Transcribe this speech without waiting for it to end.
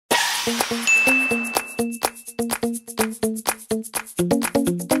Pakinggan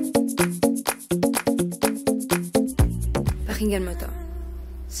mo to.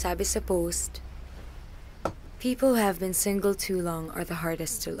 Sabi sa post, people who have been single too long are the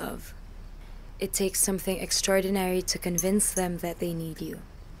hardest to love. It takes something extraordinary to convince them that they need you.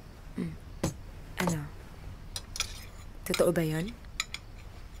 Ano? Totoo ba yun?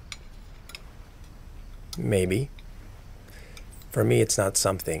 Maybe. For me, it's not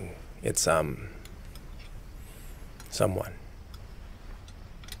something. It's, someone.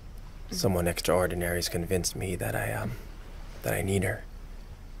 Someone extraordinary has convinced me that I need her.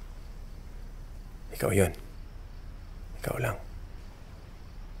 Ikaw yun. Ikaw lang.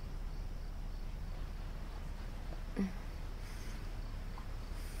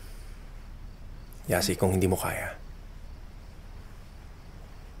 Yasi, kung hindi mo kaya,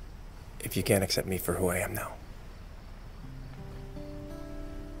 if you can't accept me for who I am now,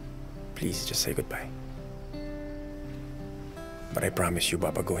 please just say goodbye. But I promise you,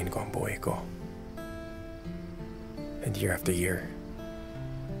 babaguhin ko ang buhay ko. And year after year,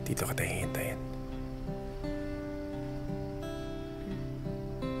 dito ka tayo hihintayin.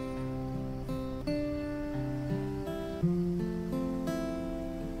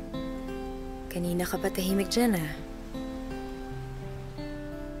 Kanina ka pa tahimik dyan, ah.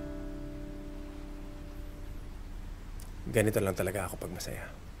 Ganito lang talaga ako pag masaya.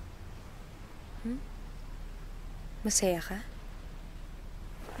 Masaya ka?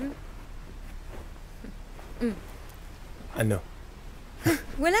 Ano?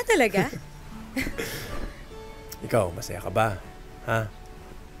 Wala talaga? Ikaw, masaya ka ba? Ha?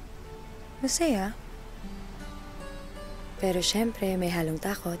 Masaya. Pero syempre, may halong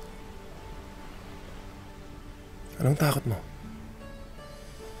takot. Anong takot mo?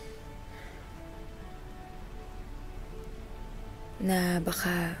 Na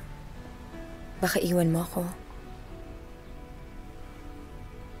baka iwan mo ako.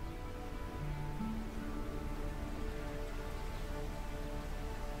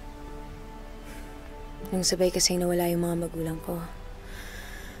 Nung sabay kasing nawala yung mga magulang ko,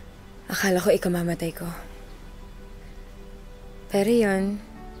 akala ko ikamamatay ko. Pero yun,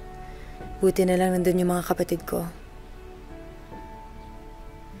 buti na lang nandun yung mga kapatid ko.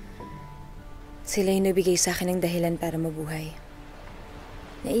 Sila yung nabigay sa akin ng dahilan para mabuhay.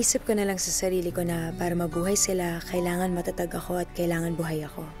 Naisip ko na lang sa sarili ko na para mabuhay sila, kailangan matatag ako at kailangan buhay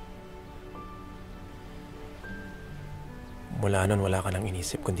ako. Mula nun, wala ka nang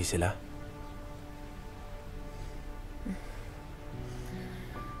inisip kundi sila?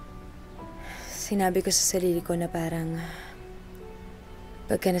 Sinabi ko sa sarili ko na parang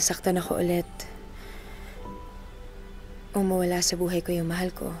pagka nasaktan ako ulit, o mawala sa buhay ko yung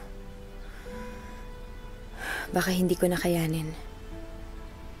mahal ko, baka hindi ko nakayanin.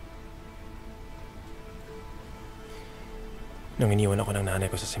 Nung iniwan ako ng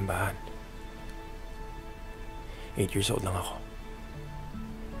nanay ko sa simbahan, 8 years old lang ako.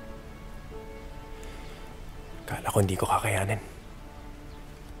 Kala ko hindi ko kakayanin.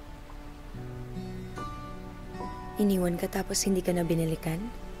 Iniwan ka tapos hindi ka na binalikan?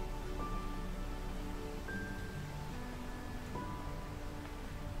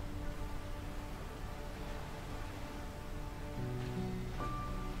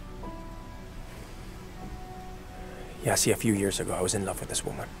 Yeah, see, a few years ago, I was in love with this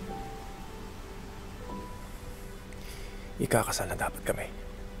woman. Ikakasal na dapat kami.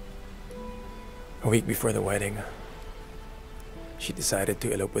 A week before the wedding, she decided to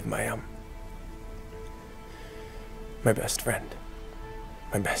elope with my best friend.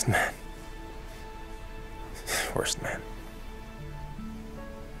 My best man. Worst man.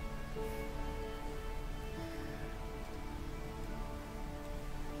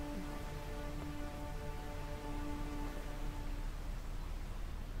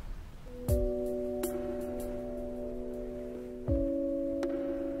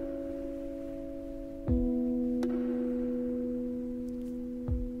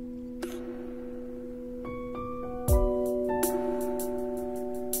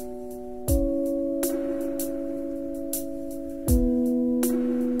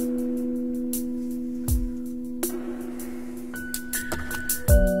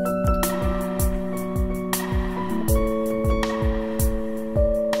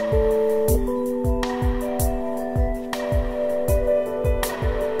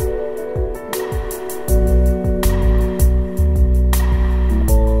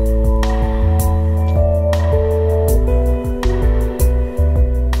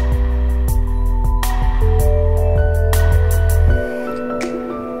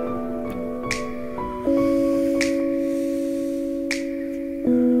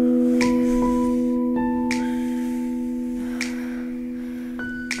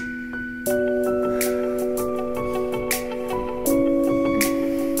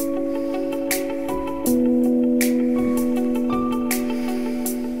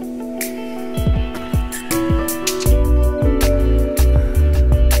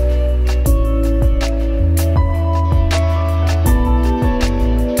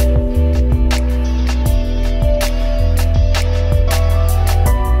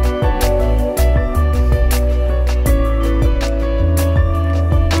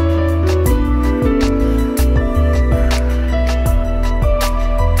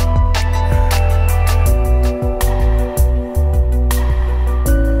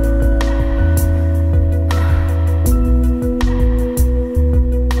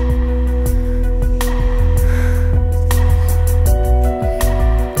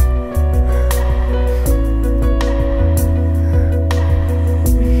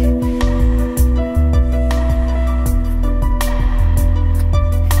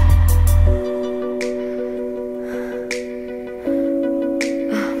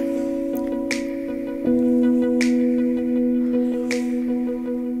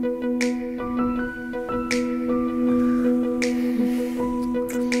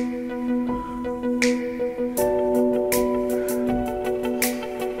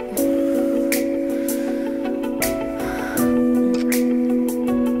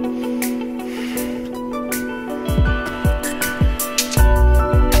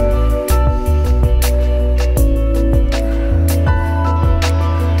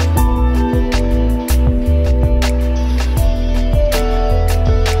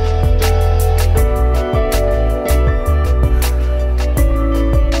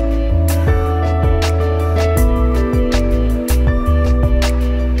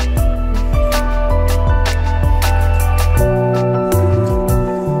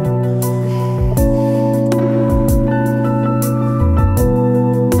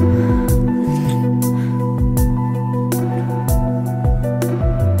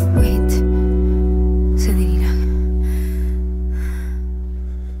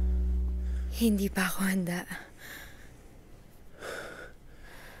 Hindi pa ako handa.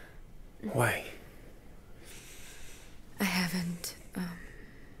 Why? I haven't,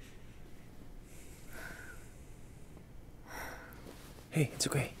 Hey, it's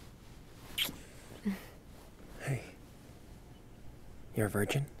okay. Hey. You're a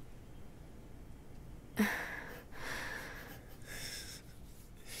virgin?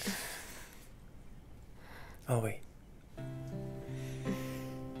 Oh, wait.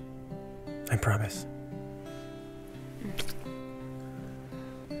 I promise.